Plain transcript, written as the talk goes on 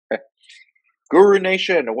Guru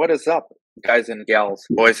Nation, what is up, guys and gals,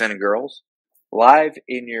 boys and girls? Live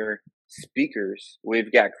in your speakers, we've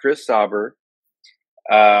got Chris Sauber.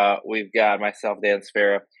 We've got myself, Dan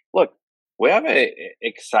Sfera. Look, we have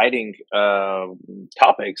exciting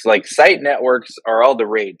topics. Like site networks are all the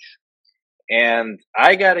rage. And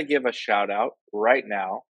I got to give a shout out right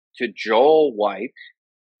now to Joel White.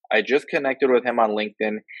 I just connected with him on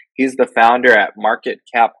LinkedIn. He's the founder at Market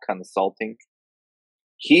Cap Consulting.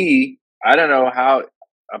 I don't know how,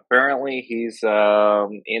 apparently he's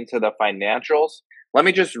into the financials. Let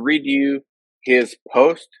me just read you his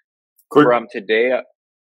post from today.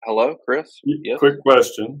 Hello, Chris? Yes? Quick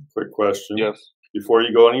question. Yes. Before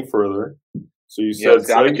you go any further. So you said...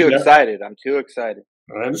 Yes, I'm too excited.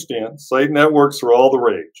 I understand. Site networks are all the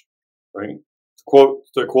rage, right?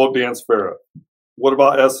 To quote Dan Sfera. What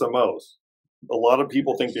about SMOs? A lot of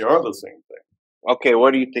people think they are the same thing. Okay,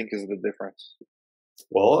 what do you think is the difference?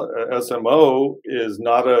 Well, SMO is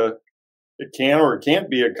not it can't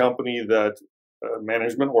be a company that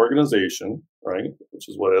management organization, right? Which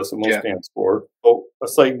is what SMO stands for. So a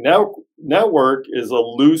site network is a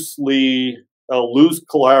loose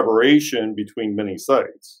collaboration between many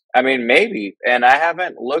sites. I mean, maybe. And I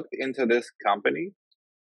haven't looked into this company.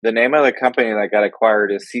 The name of the company that got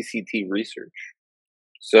acquired is CCT Research.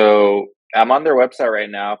 So I'm on their website right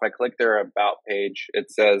now. If I click their About page, it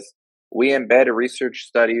says, "We embed research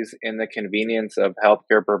studies in the convenience of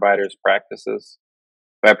healthcare providers' practices.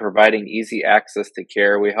 By providing easy access to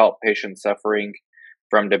care, we help patients suffering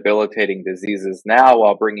from debilitating diseases now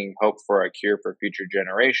while bringing hope for a cure for future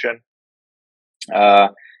generation."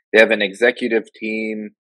 They have an executive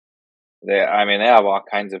team. They have all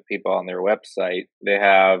kinds of people on their website. They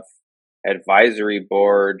have advisory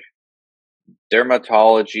board,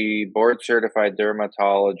 dermatology, board certified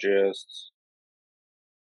dermatologists.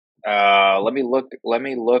 Let me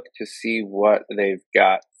look to see what they've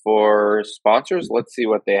got for sponsors. Let's see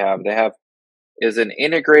what they have. They have is an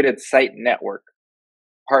integrated site network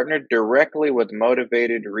partnered directly with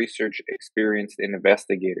motivated research experienced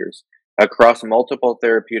investigators across multiple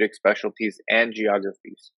therapeutic specialties and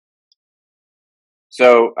geographies.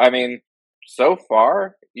 So, I mean, so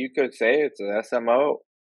far you could say it's an SMO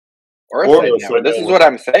or a site network. This is what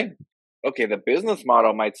I'm saying. Okay, the business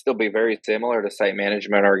model might still be very similar to site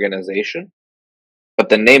management organization, but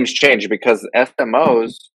the names change because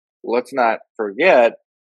SMOs, let's not forget,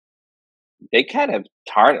 they kind of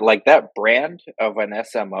like that brand of an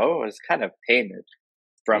SMO is kind of tainted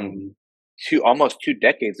from almost 2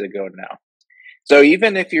 decades ago now. So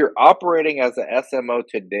even if you're operating as an SMO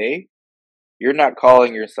today, you're not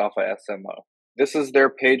calling yourself a SMO. This is their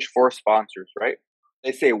page for sponsors, right?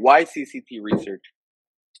 They say, why CCT Research?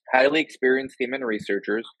 Highly experienced team and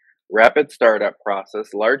researchers, rapid startup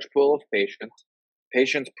process, large pool of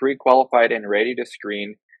patients pre-qualified and ready to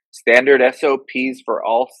screen, standard SOPs for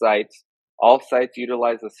all sites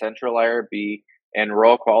utilize a central IRB,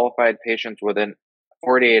 enroll qualified patients within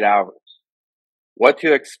 48 hours. What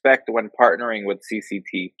to expect when partnering with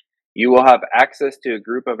CCT? You will have access to a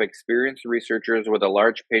group of experienced researchers with a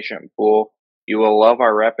large patient pool. You will love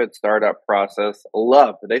our rapid startup process.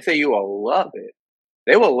 Love. They say you will love it.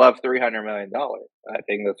 They will love $300 million. I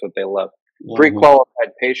think that's what they love.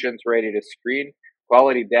 Pre-qualified patients ready to screen.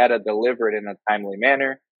 Quality data delivered in a timely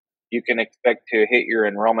manner. You can expect to hit your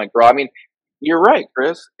enrollment goal. I mean, you're right,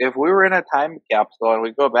 Chris. If we were in a time capsule and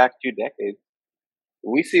we go back 2 decades,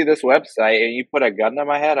 we see this website and you put a gun to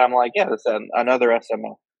my head, I'm like, yeah, that's another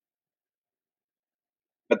SMO.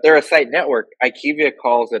 But they're a site network. IQVIA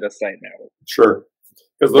calls it a site network. Sure.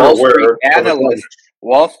 Because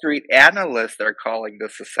Wall Street analysts are calling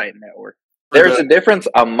this a site network. There's a difference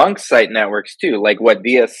amongst site networks too. Like what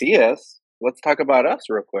DSC is. Let's talk about us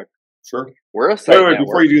real quick. Sure. We're a site network.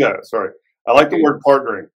 Before you do that, sorry. I like the word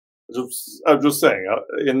partnering. I'm just saying,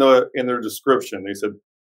 in their description, they said,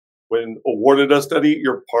 when awarded a study,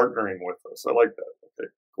 you're partnering with us. I like that. Okay,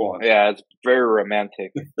 go on. Yeah, it's very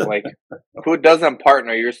romantic. Like, who doesn't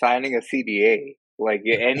partner? You're signing a CDA. Like,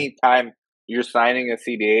 anytime you're signing a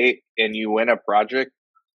CDA and you win a project,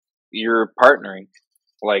 you're partnering.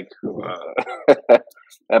 Like,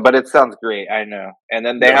 but it sounds great. I know. And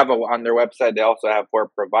then they have on their website, they also have 4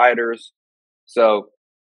 providers. So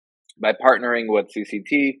by partnering with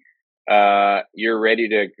CCT, you're ready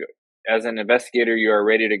to go. As an investigator, you are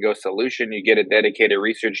ready to go solution. You get a dedicated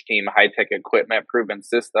research team, high-tech equipment, proven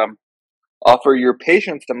system. Offer your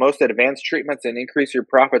patients the most advanced treatments and increase your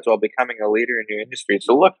profits while becoming a leader in your industry.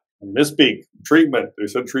 So look. Misspeak. Treatment. They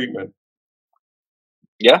said treatment.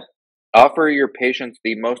 Yeah. Offer your patients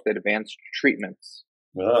the most advanced treatments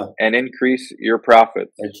and increase your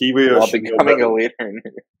profits while becoming a leader.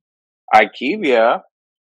 IKEA,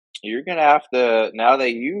 you're gonna have to, now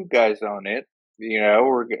that you guys own it,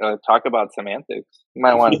 we're gonna talk about semantics. You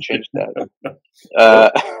might want to change that.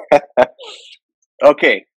 Well, Uh,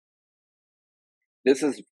 okay, this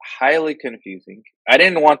is highly confusing. I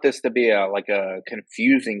didn't want this to be a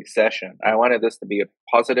confusing session. I wanted this to be a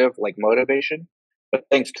positive, like, motivation. But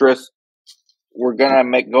thanks, Chris. We're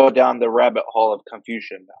gonna go down the rabbit hole of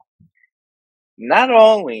confusion now. Not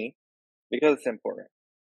only because it's important.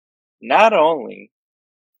 Not only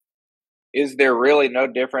is there really no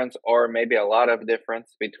difference, or maybe a lot of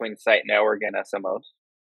difference between site network and SMOs,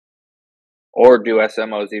 or do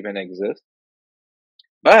SMOs even exist?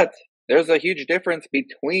 But there's a huge difference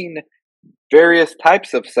between various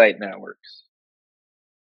types of site networks.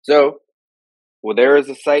 So, well, there is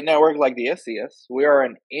a site network like the SCS. We are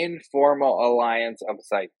an informal alliance of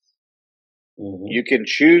sites. mhm. You can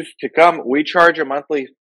choose to come. We charge a monthly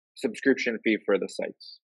subscription fee for the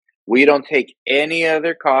sites. We don't take any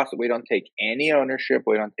other cost. We don't take any ownership.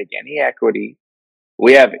 We don't take any equity.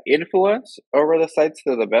 We have influence over the sites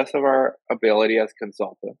to the best of our ability as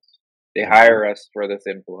consultants. They Mhm. hire us for this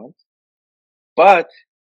influence, but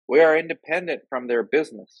we are independent from their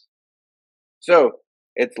business. So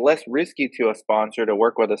it's less risky to a sponsor to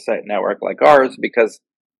work with a site network like ours because,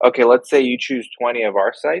 okay, let's say you choose 20 of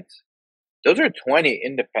our sites. Those are 20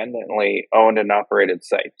 independently owned and operated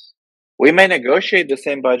sites. We may negotiate the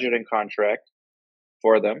same budget and contract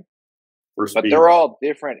for them, For but speed. they're all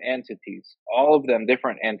different entities. All of them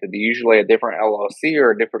different entities, usually a different LLC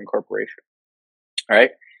or a different corporation.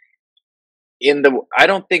 Right? I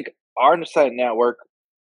don't think our site network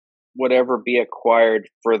would ever be acquired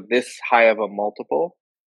for this high of a multiple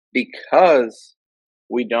because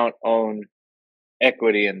we don't own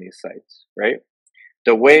equity in these sites, right?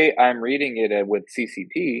 The way I'm reading it with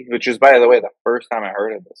CCT, which is, by the way, the first time I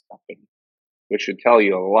heard of this company, which should tell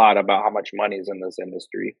you a lot about how much money is in this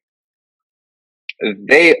industry.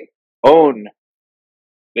 They own,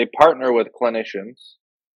 they partner with clinicians,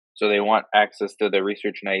 so they want access to the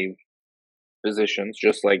research naive physicians,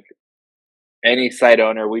 just like any site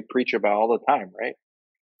owner we preach about all the time, right?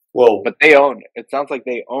 Well, But they own, it sounds like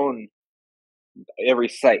they own every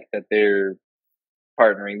site that they're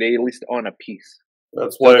partnering. They at least own a piece.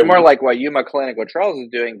 that's So why it's more like what Yuma Clinical Trials is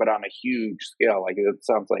doing, but on a huge scale. Like, it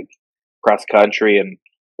sounds like cross country and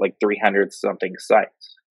like 300 something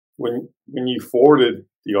sites. when you forwarded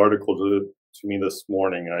the article to me this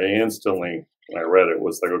morning, I instantly, when I read it,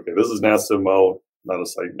 was like, okay, this is an SMO, not a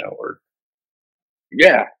site network.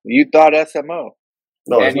 Yeah, you thought SMO,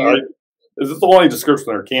 No, it's and not. you This is the only description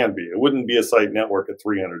there can be. It wouldn't be a site network at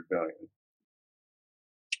 300 million.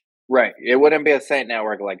 right. It wouldn't be a site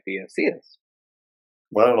network like the CS.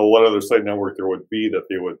 Well, I don't know what other site network there would be that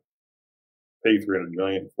they would pay 300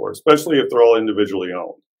 million for, especially if they're all individually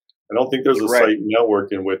owned. I don't think there's a Right. site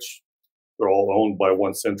network in which they're all owned by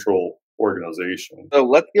one central organization. So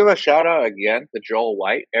let's give a shout out again to Joel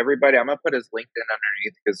White. Everybody, I'm gonna put his LinkedIn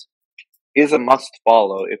underneath because he's a must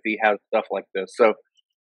follow if he has stuff like this. So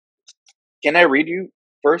can I read you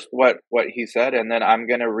first what he said, and then I'm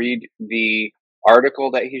gonna read the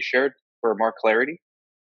article that he shared for more clarity.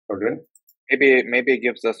 Okay. Maybe it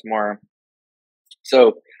gives us more.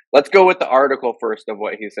 So let's go with the article first of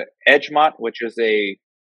what he said. Edgemont, which is a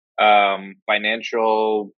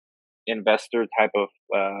financial investor type of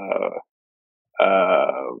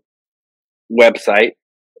uh, website.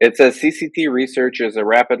 It says CCT Research is a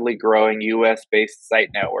rapidly growing US based site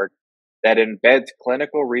network that embeds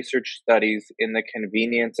clinical research studies in the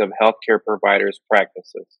convenience of healthcare providers'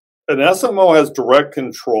 practices. An SMO has direct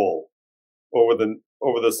control over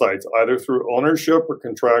the sites, either through ownership or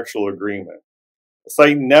contractual agreement. A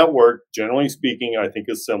site network, generally speaking, I think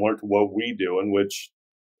is similar to what we do, in which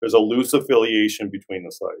there's a loose affiliation between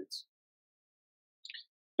the sites.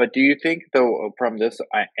 But do you think, though, from this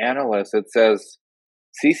analyst, it says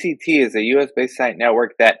CCT is a US based site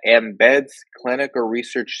network that embeds clinical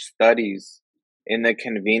research studies in the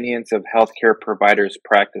convenience of healthcare providers'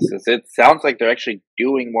 practices? It sounds like they're actually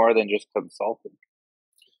doing more than just consulting.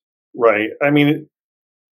 Right. I mean,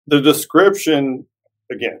 the description,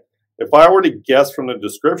 again, if I were to guess from the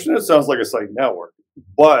description, it sounds like a site network.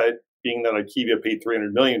 But being that IKEA paid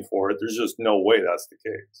 300 million for it, there's just no way that's the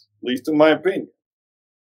case, at least in my opinion.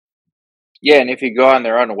 Yeah, and if you go on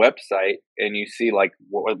their own website and you see like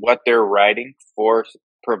what they're writing for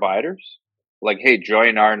providers, like, hey,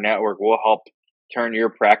 join our network, we'll help turn your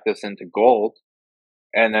practice into gold.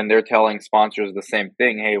 And then they're telling sponsors the same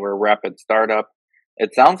thing, hey, we're a rapid startup.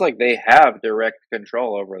 It sounds like they have direct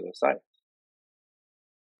control over the site.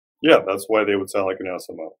 Yeah, that's why they would sound like an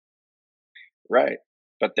SMO. Right.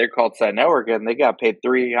 but they're called Site Network, and they got paid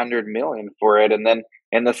 300 million for it. And then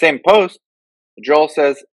in the same post, Joel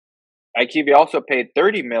says IQVIA also paid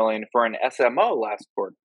 30 million for an SMO last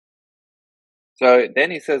quarter. So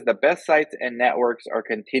then he says the best sites and networks are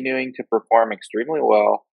continuing to perform extremely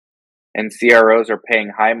well, and CROs are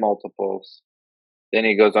paying high multiples. Then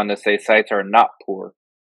he goes on to say sites are not poor.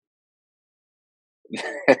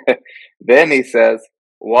 Then he says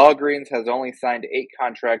Walgreens has only signed 8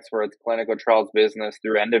 contracts for its clinical trials business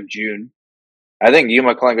through end of June. I think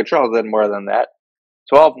Yuma Clinical Trials did more than that.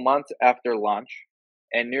 12 months after launch,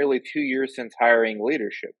 and nearly 2 years since hiring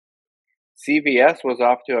leadership. CVS was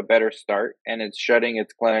off to a better start and is shutting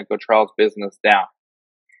its clinical trials business down.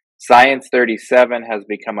 Science 37 has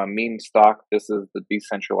become a meme stock. This is the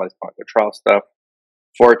decentralized clinical trial stuff.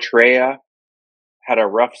 Fortrea had a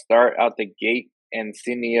rough start out the gate, and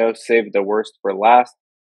Cineo saved the worst for last.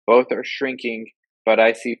 Both are shrinking, but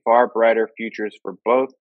I see far brighter futures for both.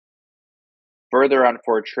 Further on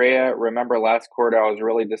Fortrea, remember last quarter I was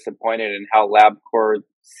really disappointed in how LabCorp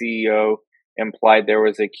CEO implied there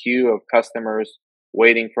was a queue of customers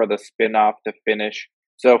waiting for the spinoff to finish.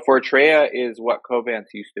 So Fortrea is what Covance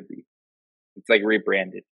used to be. It's like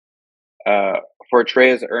rebranded.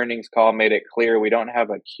 Fortrea's earnings call made it clear we don't have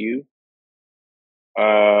a queue.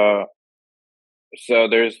 So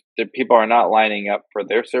the people are not lining up for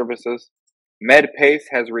their services. MedPace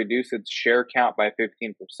has reduced its share count by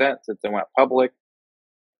 15% since it went public.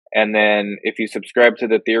 And then if you subscribe to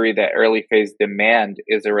the theory that early phase demand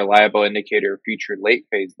is a reliable indicator of future late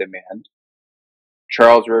phase demand,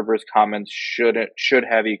 Charles Rivers' comments should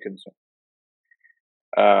have you concerned.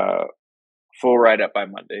 Full write-up by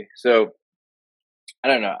Monday. So I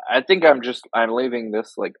don't know. I think I'm leaving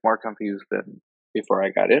this like more confused than before I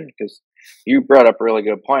got in, because you brought up a really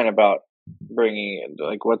good point about bringing in,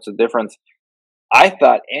 like, what's the difference. I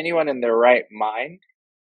thought anyone in their right mind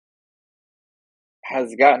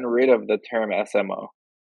has gotten rid of the term SMO,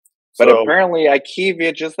 but apparently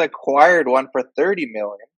IQVIA just acquired one for 30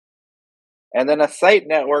 million, and then a site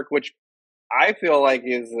network, which I feel like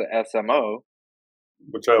is the SMO,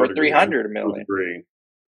 which I would for 300 million. Agree.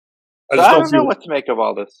 So I don't know what to make of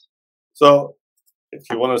all this. So if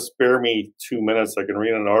you want to spare me 2 minutes, I can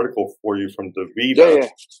read an article for you from DaVita. Yeah,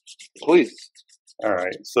 please. All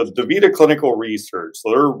right. So DaVita Clinical Research.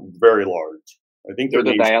 So they're very large. I think they're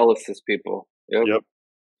the dialysis people. Yep.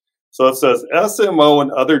 So it says SMO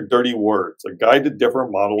and other dirty words, a guide to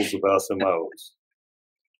different models of SMOs.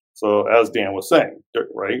 So as Dan was saying,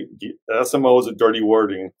 right, SMO is a dirty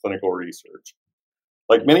word in clinical research.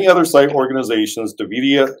 Like many other site organizations,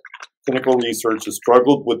 DaVita Clinical Research has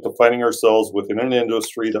struggled with defining ourselves within an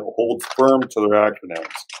industry that holds firm to their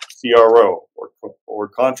acronyms. CRO, or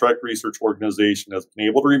Contract Research Organization, has been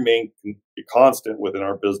able to remain constant within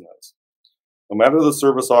our business. No matter the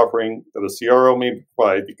service offering that a CRO may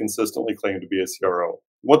provide, they consistently claim to be a CRO.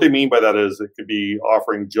 What they mean by that is it could be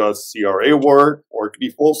offering just CRA work, or it could be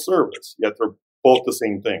full service, yet they're both the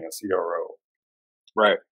same thing, a CRO.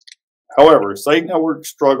 Right. However, site networks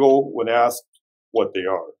struggle when asked what they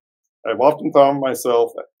are. I've often found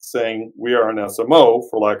myself saying we are an SMO,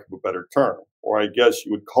 for lack of a better term, or I guess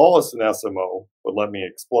you would call us an SMO, but let me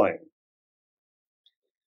explain.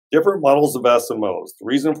 Different models of SMOs. The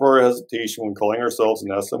reason for our hesitation when calling ourselves an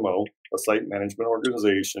SMO, a site management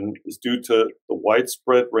organization, is due to the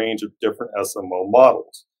widespread range of different SMO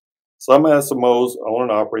models. Some SMOs own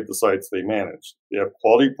and operate the sites they manage. They have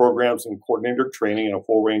quality programs and coordinator training and a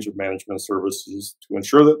full range of management services to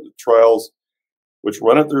ensure that the trials which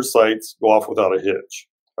run at their sites go off without a hitch.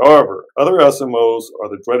 However, other SMOs are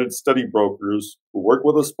the dreaded study brokers who work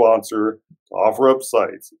with a sponsor to offer up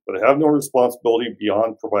sites, but have no responsibility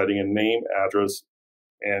beyond providing a name, address,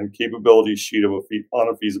 and capability sheet on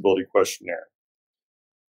a feasibility questionnaire.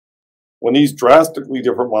 When these drastically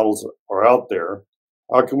different models are out there,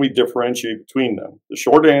 how can we differentiate between them? The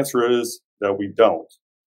short answer is that we don't.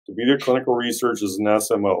 DaVita Clinical Research is an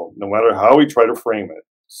SMO, no matter how we try to frame it.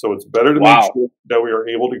 So it's better to make sure that we are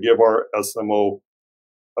able to give our SMO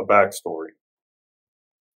a backstory.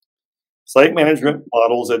 Site management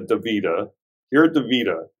models at DaVita. Here at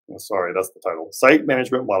DaVita, sorry, that's the title. Site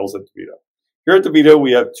management models at DaVita. Here at DaVita,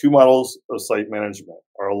 we have 2 models of site management.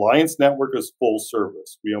 Our alliance network is full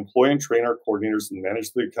service. We employ and train our coordinators and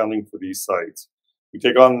manage the accounting for these sites. We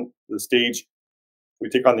take on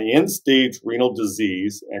the end-stage renal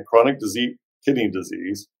disease and chronic kidney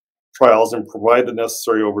disease trials and provide the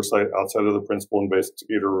necessary oversight outside of the principal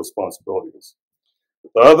investigator responsibilities.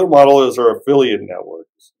 The other model is our affiliate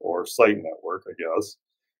networks, or site network, I guess.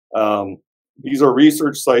 These are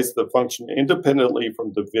research sites that function independently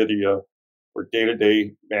from DaVita for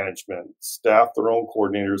day-to-day management, staff their own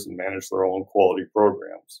coordinators, and manage their own quality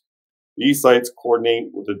programs. These sites coordinate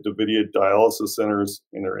with the DaVita dialysis centers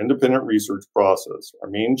in their independent research process. Our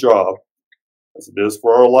main job, as it is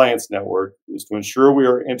for our Alliance network, is to ensure we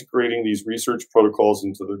are integrating these research protocols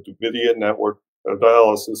into the DaVita network of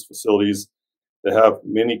dialysis facilities that have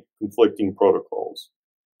many conflicting protocols.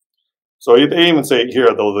 So they even say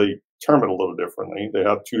here, though they term it a little differently, they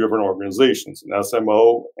have two different organizations, an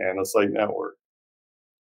SMO and a site network.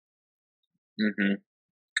 Mm-hmm.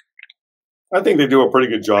 I think they do a pretty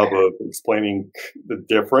good job of explaining the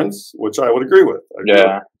difference, which I would agree with.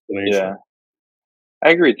 Yeah, yeah, I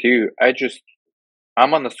agree too.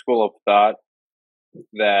 I'm on the school of thought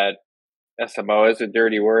that SMO is a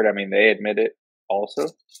dirty word. I mean, they admit it also.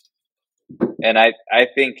 And I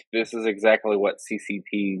think this is exactly what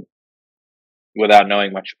CCT, without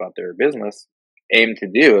knowing much about their business, aim to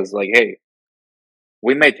do is like, hey,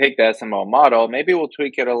 we may take the SMO model, maybe we'll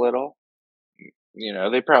tweak it a little.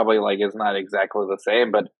 They probably it's not exactly the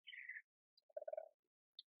same, but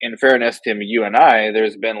in fairness to you and I,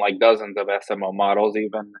 there's been dozens of SMO models.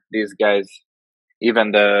 Even these guys,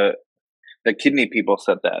 even the kidney people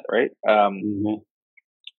said that, right?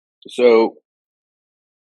 So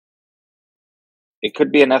it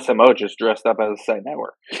could be an SMO just dressed up as a site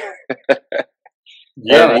network.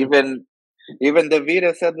 Yeah. And even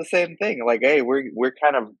DaVita said the same thing. Like, hey, we're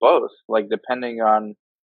kind of both, depending on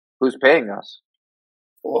who's paying us.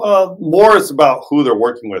 Well, more is about who they're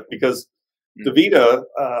working with, because DaVita,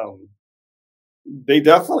 they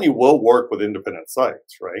definitely will work with independent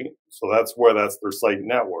sites, right? So that's their site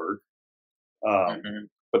network.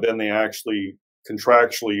 But then they actually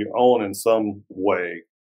contractually own in some way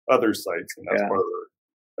other sites, and that's part of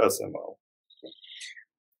their SMO.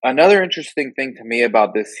 Another interesting thing to me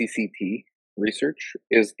about this CCT research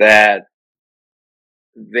is that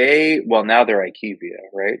now they're IQVIA,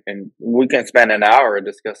 right? And we can spend an hour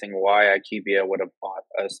discussing why IQVIA would have bought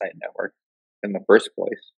a site network in the first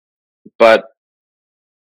place. But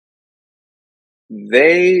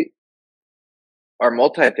they are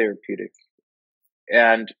multi-therapeutic.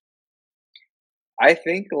 And I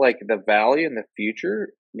think the value in the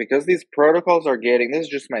future, because these protocols are getting, this is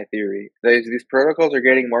just my theory, these protocols are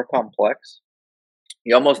getting more complex.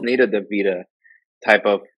 You almost need a DaVita type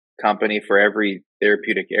of company for every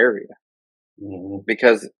therapeutic area.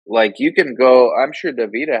 Because you can go, I'm sure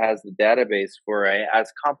DaVita has the database for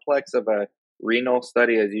as complex of a renal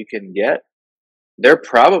study as you can get. They're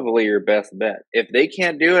probably your best bet. If they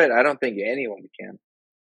can't do it, I don't think anyone can.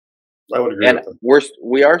 I would agree with that.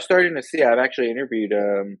 We are starting to see, I've actually interviewed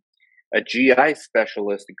a GI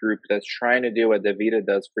specialist group that's trying to do what DaVita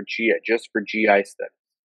does for just for GI studies.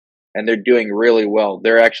 And they're doing really well.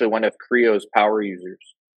 They're actually one of Creo's power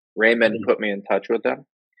users. Raymond put me in touch with them.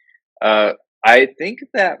 I think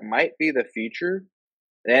that might be the future.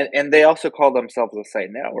 And they also call themselves a site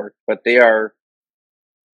network, but they are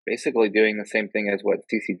basically doing the same thing as what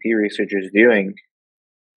CCT research is doing,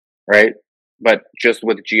 right? But just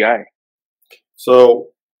with GI. So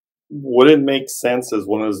would it make sense as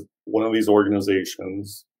one of these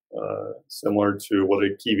organizations, similar to what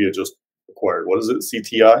IQVIA just acquired? What is it?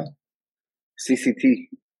 CTI? CCT.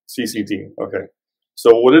 CCT. Okay.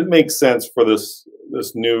 So would it make sense for this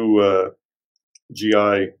new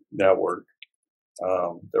GI network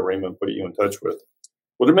that Raymond put you in touch with?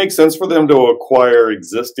 Would it make sense for them to acquire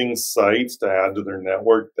existing sites to add to their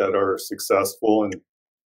network that are successful,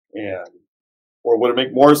 or would it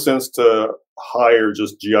make more sense to hire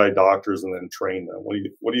just GI doctors and then train them? What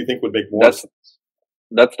do you think would make more sense?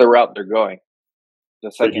 That's the route they're going.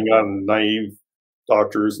 Taking on naive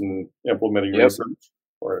doctors and implementing research?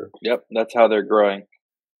 Yep, that's how they're growing.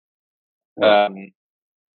 Yeah.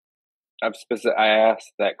 I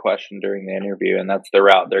asked that question during the interview, and that's the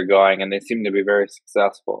route they're going, and they seem to be very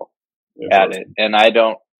successful at it. And I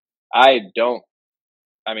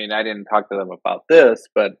mean, I didn't talk to them about this,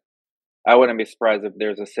 but I wouldn't be surprised if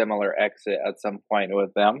there's a similar exit at some point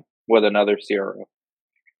with them, with another CRO.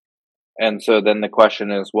 And so then the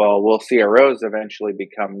question is, well, will CROs eventually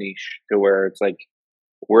become niche to where it's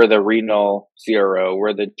we're the renal CRO,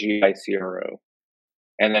 we're the GI CRO?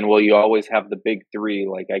 And then will you always have the big three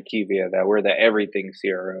like IQVIA that we're the everything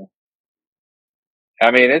CRO?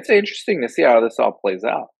 I mean, it's interesting to see how this all plays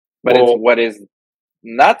out. But what is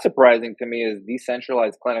not surprising to me is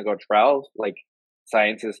decentralized clinical trials like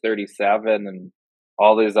Sciences 37 and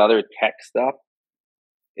all this other tech stuff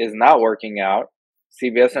is not working out.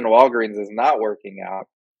 CVS and Walgreens is not working out.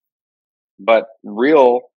 But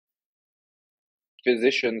real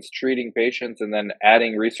physicians treating patients and then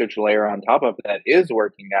adding research layer on top of that is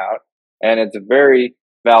working out, and it's very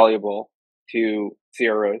valuable to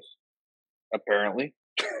CROs, apparently.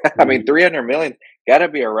 I mean, Mhm. 300 million got to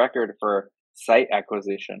be a record for site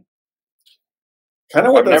acquisition. Kind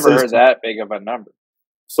of what I've that never says. heard that big of a number.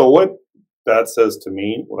 So what that says to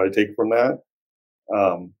me, what I take from that.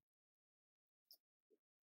 Um,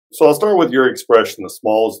 so I'll start with your expression: "The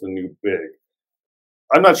small is the new big."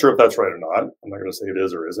 I'm not sure if that's right or not. I'm not going to say it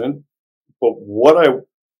is or isn't. But what I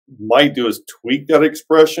might do is tweak that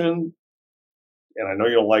expression. And I know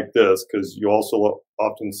you don't like this because you also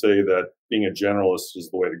often say that being a generalist is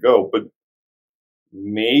the way to go. But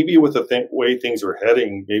maybe with the way things are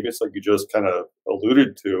heading, maybe it's like you just kind of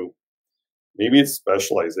alluded to. Maybe it's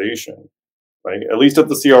specialization, right? At least at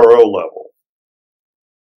the CRO level.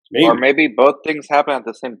 Or Maybe, maybe both things happen at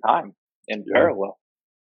the same time in yeah, parallel.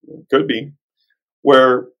 could be.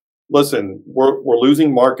 Where, listen, we're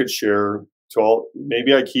losing market share to all.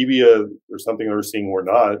 Maybe IQVIA or something they're seeing we're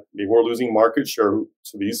not. Maybe we're losing market share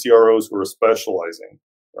to these CROs who are specializing,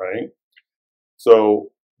 right?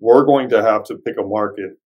 So we're going to have to pick a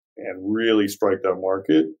market and really strike that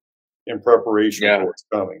market in preparation for Yeah. what's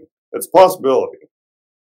coming. It's a possibility.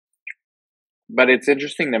 But it's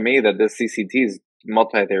interesting to me that this CCT is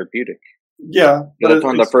multi-therapeutic. Yeah, but That's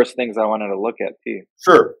one of the it's first things I wanted to look at too.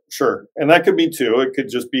 sure, sure. And that could be too. It could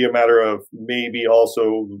just be a matter of maybe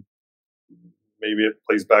also, maybe it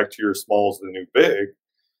plays back to your small is the new big,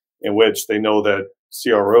 in which they know that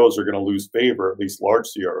CROs are going to lose favor, at least large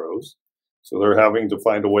CROs. So they're having to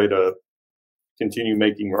find a way to continue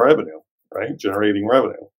making revenue, right? Generating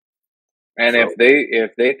revenue. And So,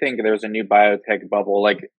 if they think there's a new biotech bubble,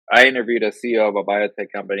 like I interviewed a CEO of a biotech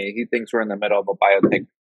company, he thinks we're in the middle of a biotech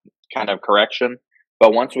kind of correction.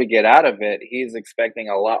 But once we get out of it, he's expecting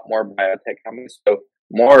a lot more biotech companies. So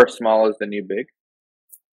more small is the new big.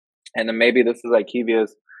 And then maybe this is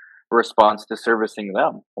IQVIA's response to servicing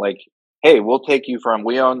them. Like, hey, we'll take you from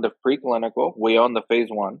we own the preclinical, we own the phase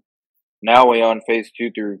one, now we own phase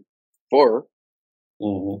 2 through 4.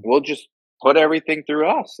 mhm. We'll just put everything through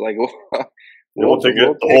us. Like Yeah, we'll take it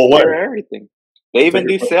we'll the take whole way. care of everything. They We'll take even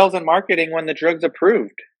it do sales and marketing when the drug's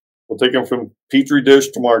approved. we'll take them from petri dish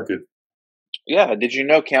to market. Yeah, did you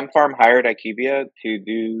know Farm hired IQVIA to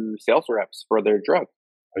do sales reps for their drug?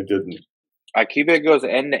 I didn't. IQVIA goes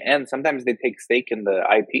end to end. Sometimes they take stake in the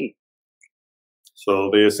IP. So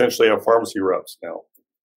they essentially have pharmacy reps now.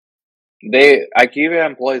 They IQVIA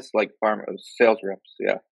employs like farm sales reps,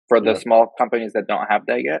 yeah, for the Yeah, small companies that don't have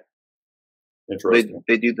that yet. interesting.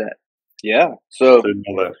 They do that. Yeah, so Didn't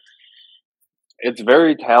know that. it's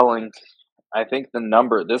very telling. I think the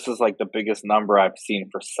number. This is like the biggest number I've seen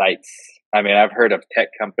for sites. I mean, I've heard of tech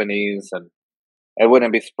companies, and I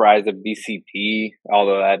wouldn't be surprised if DCP.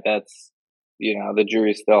 Although that's the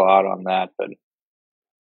jury's still out on that. But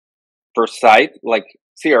for site, like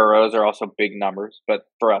CROs are also big numbers, but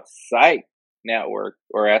for a site network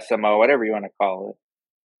or SMO, whatever you want to call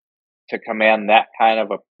it, to command that kind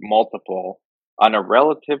of a multiple on a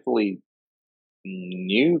relatively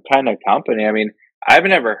new kind of company. I mean, I've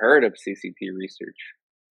never heard of CCT Research.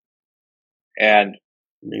 And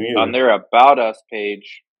Me on neither. their About Us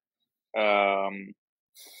page, um,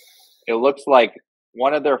 it looks like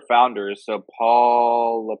one of their founders, so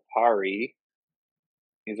Paul Lipari,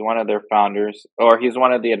 he's one of their founders, or he's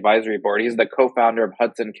one of the advisory board. He's the co-founder of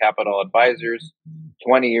Hudson Capital Advisors,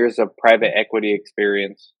 20 years of private equity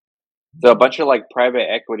experience. So a bunch of like private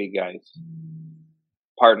equity guys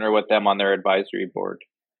partner with them on their advisory board.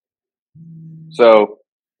 So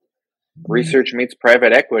research meets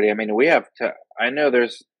private equity. I mean, I know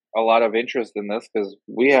there's a lot of interest in this because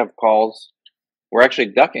we have calls. We're actually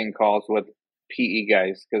ducking calls with PE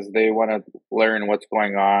guys because they want to learn what's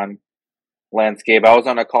going on landscape. I was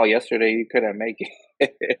on a call yesterday. You couldn't make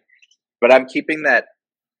it, but I'm keeping that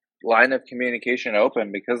line of communication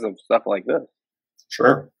open because of stuff like this.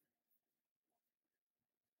 Sure.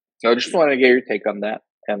 So I just wanted to get your take on that,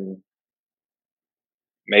 and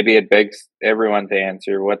maybe it begs everyone to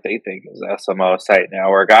answer what they think is SMO site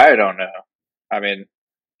network. I don't know. I mean, I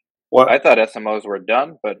What thought SMOs were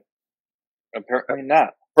done, but apparently not.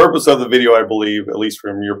 purpose of the video, I believe, at least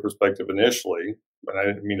from your perspective initially, and I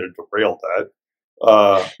didn't mean to derail that,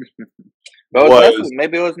 But it was was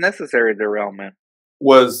maybe it was necessary derailment.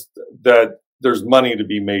 was that there's money to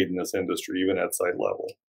be made in this industry, even at site level.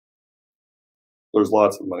 There's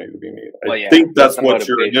lots of money to be made. Well, I yeah, think that's that's the what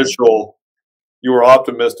your motivation. initial. You were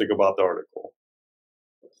optimistic about the article.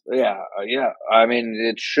 Yeah, yeah. I mean,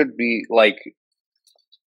 it should be like,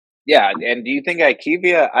 yeah. And do you think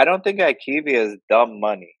IQVIA? I don't think IQVIA is dumb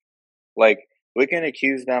money. Like, we can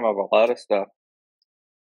accuse them of a lot of stuff.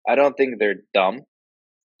 I don't think they're dumb.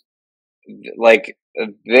 Like,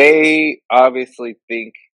 they obviously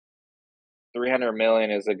think 300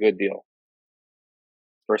 million is a good deal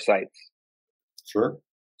for sites. Sure.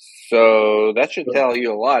 So that should Sure. tell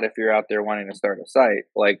you a lot if you're out there wanting to start a site.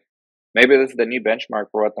 Like maybe this is the new benchmark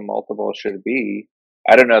for what the multiple should be.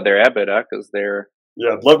 I don't know their EBITDA because they're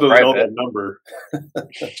Yeah, I'd love to know that private. number.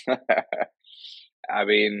 I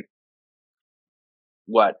mean,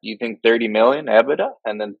 what you think 30 million EBITDA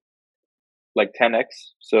and then like 10x,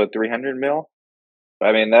 so 300 mil?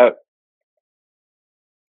 I mean, that I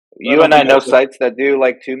you don't and I think know that's sites that do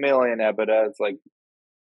like 2 million EBITDA. It's like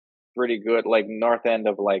pretty good, like north end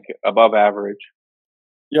of like above average,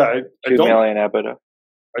 yeah, 2 million EBITDA.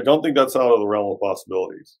 I don't think that's out of the realm of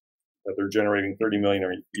possibilities that they're generating 30 million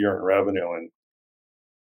a year in revenue and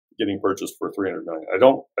getting purchased for 300 million.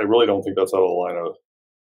 I really don't think that's out of the line of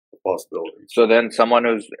possibilities. So then someone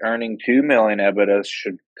who's earning 2 million EBITDA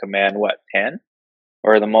should command what, 10?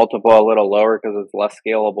 Or the multiple a little lower because it's less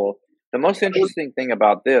scalable. The most interesting thing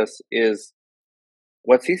about this is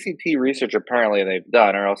what CCT research apparently they've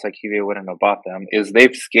done, or else IQVIA wouldn't have bought them, is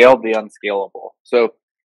they've scaled the unscalable. So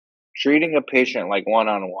treating a patient like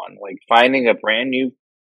one-on-one, like finding a brand new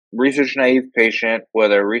research naive patient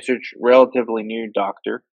with a research relatively new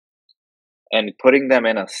doctor and putting them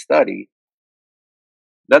in a study,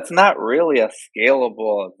 that's not really a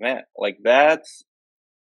scalable event. Like that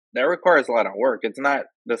requires a lot of work. It's not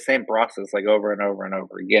the same process like over and over and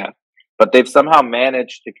over again. But they've somehow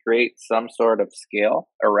managed to create some sort of scale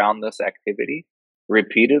around this activity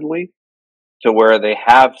repeatedly to where they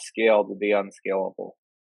have scaled the unscalable.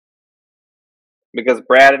 Because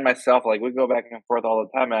Brad and myself, like we go back and forth all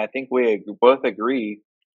the time, and I think we both agree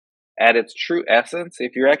at its true essence,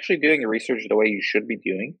 if you're actually doing research the way you should be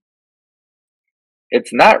doing,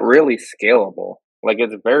 it's not really scalable. Like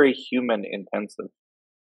it's very human intensive.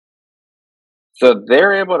 So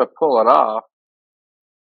they're able to pull it off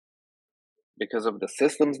because of the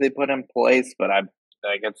systems they put in place, but I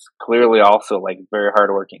like it's clearly also like very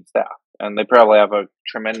hardworking staff, and they probably have a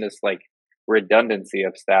tremendous like redundancy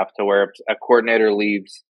of staff to where if a coordinator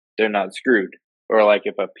leaves, they're not screwed, or like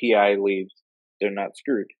if a PI leaves, they're not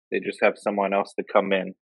screwed. They just have someone else to come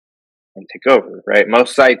in and take over, right?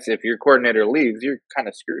 Most sites, if your coordinator leaves, you're kind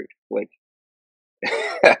of screwed. Like,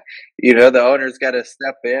 the owner's got to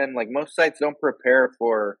step in. Like most sites don't prepare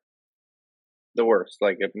for the worst.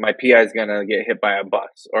 Like if my PI is gonna get hit by a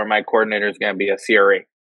bus or my coordinator is gonna be a CRA,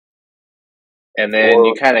 and then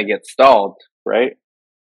you Or kind of get stalled, right?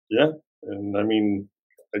 yeah, and I mean,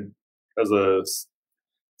 I, as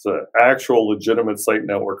an actual legitimate site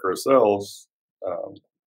network ourselves, um,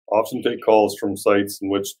 often take calls from sites in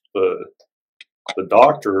which the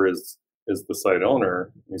doctor is the site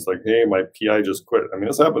owner. He's like, "Hey, my PI just quit." I mean,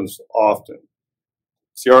 this happens often.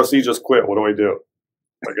 CRC just quit. What do I do?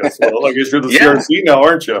 I guess. Well, I guess you're the Yeah. CRC now,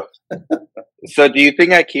 aren't you? So do you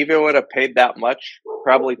think Akiva would have paid that much,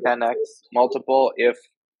 probably 10x multiple, if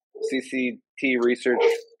CCT research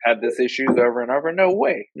had this issues over and over? No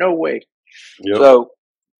way. No way. Yep. So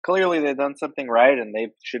clearly they've done something right and they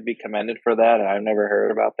should be commended for that. I've never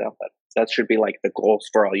heard about them, but that should be like the goals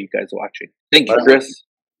for all you guys watching. Thank you, Chris.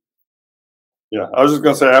 Yeah, I was just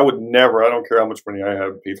gonna say I would never. I don't care how much money I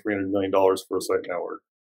have, pay $300 million for a site network.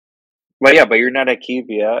 Well, yeah, but you're not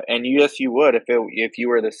Akivia, and yes, you would if you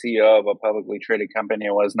were the CEO of a publicly traded company.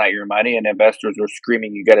 It was not your money, and investors were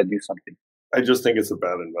screaming, "You got to do something." I just think it's a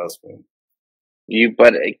bad investment. You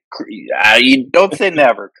don't say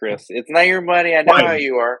never, Chris. It's not your money. I know how Fine,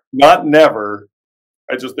 you are. not never.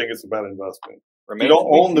 I just think it's a bad investment. If you Remains don't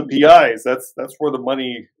to be own the seen. PIs, that's where the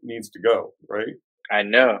money needs to go, right? I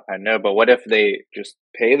know. But what if they just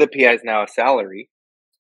pay the PIs now a salary?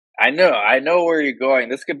 I know where you're going.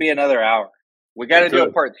 This could be another hour. We got It to do a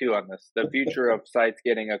could. part two on this. The future of sites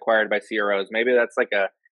getting acquired by CROs. Maybe that's like a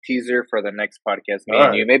teaser for the next podcast. All Me and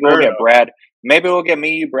right, you. Maybe we'll fair get enough. Brad. Maybe we'll get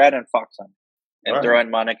me, you, Brad, and Fox on, All and right. throw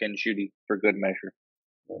in Monica and Judy for good measure.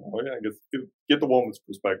 Well, yeah, get the woman's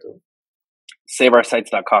perspective.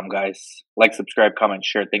 SaveOurSites.com, guys. Like, subscribe, comment,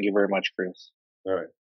 share. Thank you very much, Chris. All right.